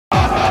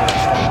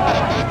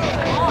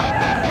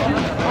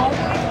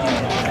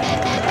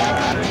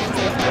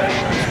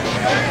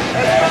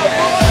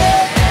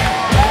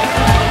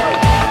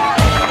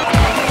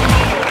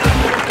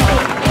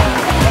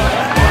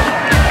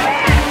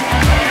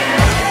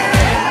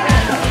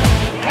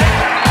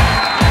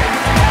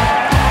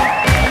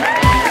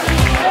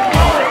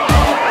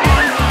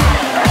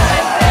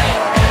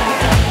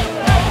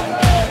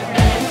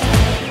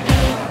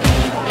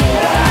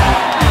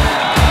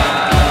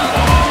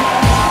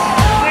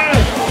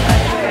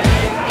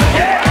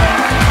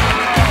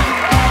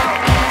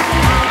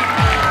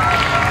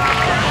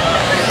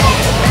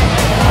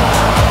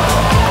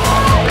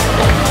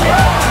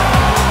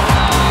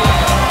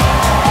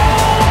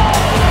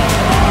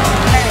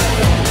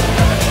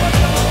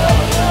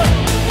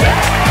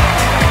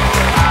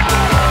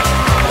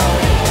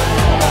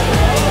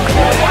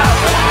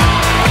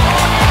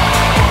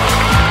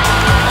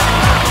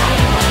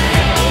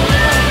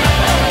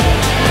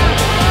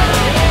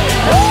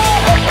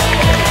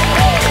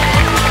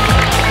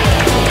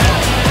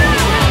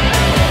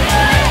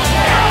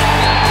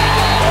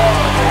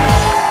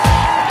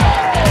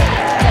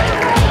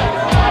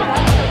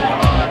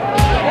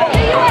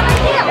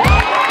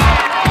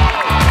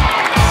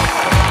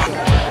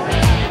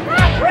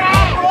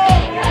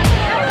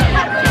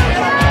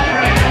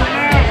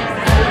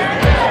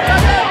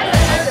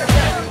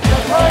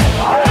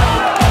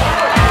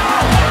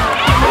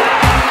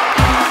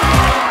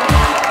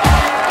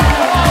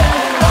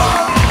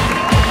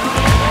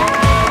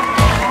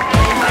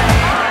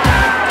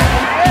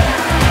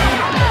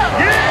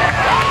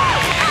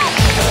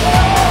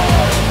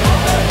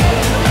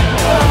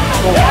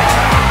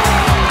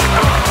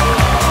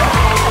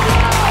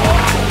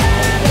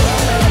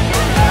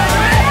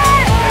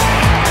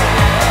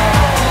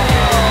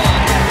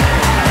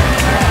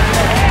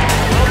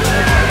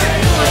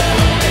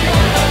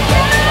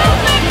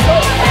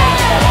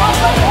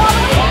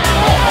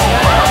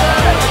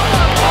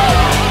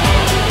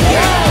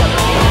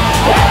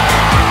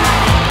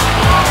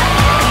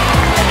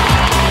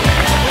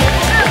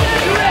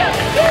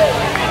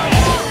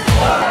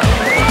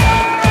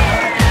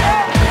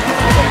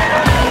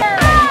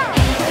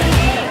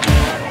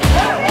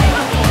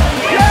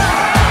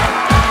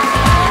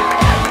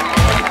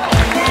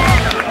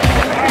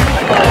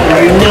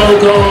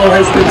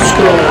has been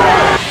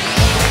scored.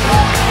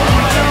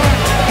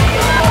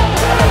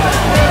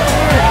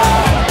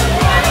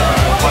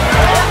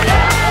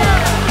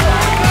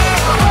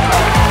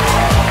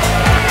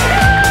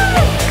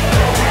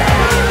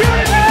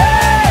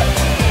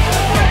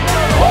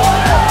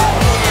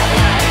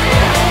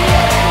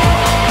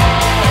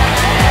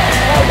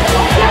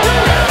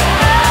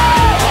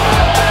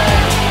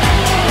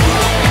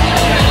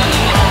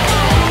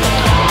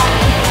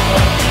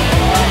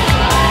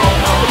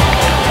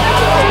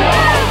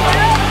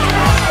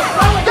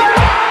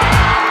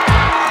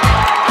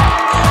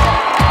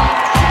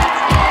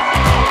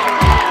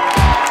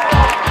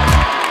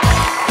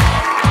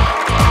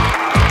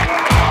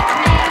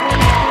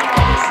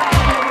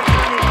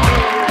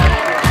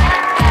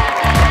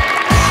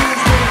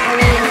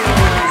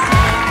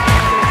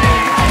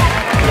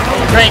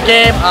 Great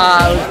game.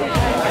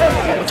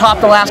 We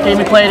topped the last game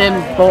we played in,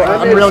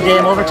 unreal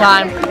game,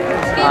 overtime.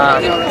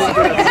 I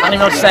don't even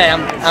know what to say,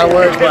 I'm out of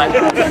words, but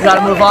we've got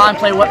to move on,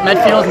 play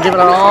Medfield and give it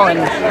our all and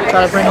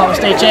try to bring home a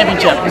state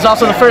championship. It's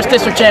also the first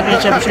district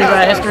championship in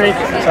Shrewsbury history,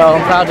 so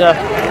I'm proud to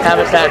have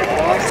it back.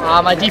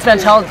 My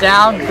defense held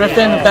down.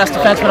 Griffin, the best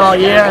defenseman all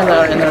year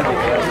and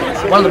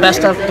one of the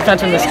best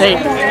defensemen in the state,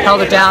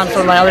 held it down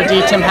for my other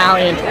D, Tim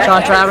Howley and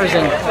Sean Travers,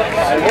 and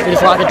we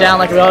just locked it down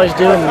like we always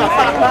do, and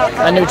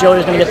I knew Joey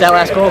was going to get that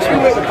last goal, so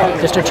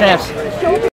district champs.